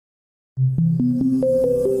In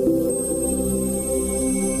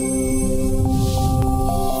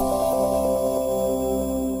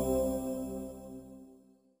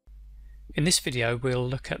this video we'll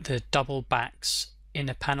look at the double backs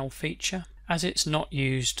inner panel feature. As it's not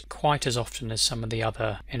used quite as often as some of the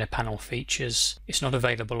other inner panel features, it's not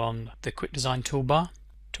available on the Quick Design toolbar.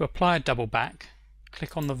 To apply a double back,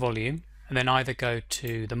 click on the volume and then either go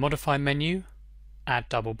to the Modify menu, Add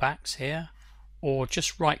Double Backs here, or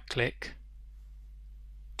just right click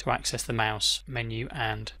to access the mouse menu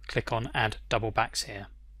and click on Add Double Backs here.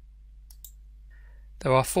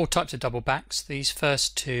 There are 4 types of double backs. These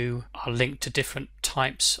first 2 are linked to different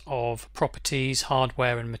types of properties,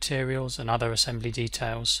 hardware and materials and other assembly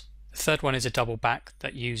details. The third one is a double back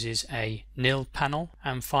that uses a nil panel,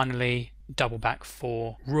 and finally double back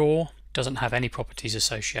for raw doesn't have any properties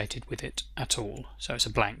associated with it at all, so it's a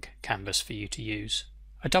blank canvas for you to use.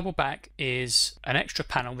 A double back is an extra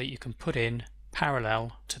panel that you can put in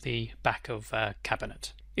parallel to the back of a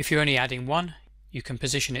cabinet. If you're only adding one, you can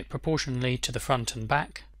position it proportionally to the front and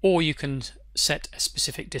back, or you can set a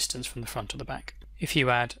specific distance from the front or the back. If you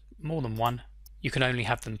add more than one, you can only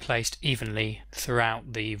have them placed evenly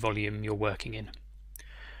throughout the volume you're working in.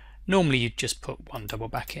 Normally you'd just put one double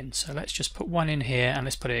back in, so let's just put one in here and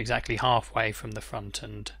let's put it exactly halfway from the front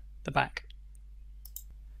and the back.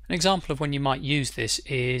 An example of when you might use this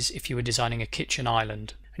is if you were designing a kitchen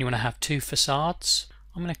island and you want to have 2 facades.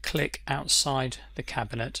 I'm going to click outside the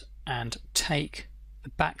cabinet and take the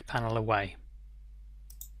back panel away.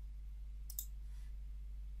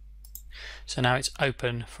 So now it's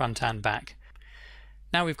open front and back.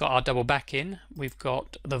 Now we've got our double back in, we've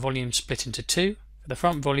got the volume split into 2. For the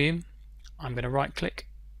front volume, I'm going to right click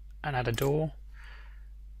and add a door,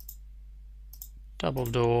 double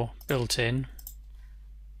door built in,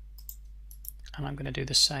 and I'm going to do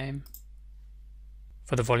the same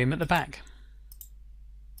for the volume at the back.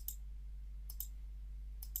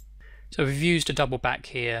 So we've used a double back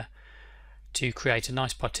here to create a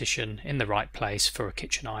nice partition in the right place for a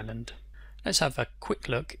kitchen island. Let's have a quick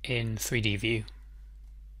look in 3D view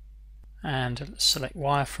and select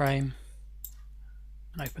wireframe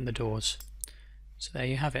and open the doors. So there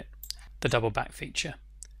you have it, the double back feature.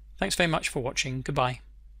 Thanks very much for watching. Goodbye.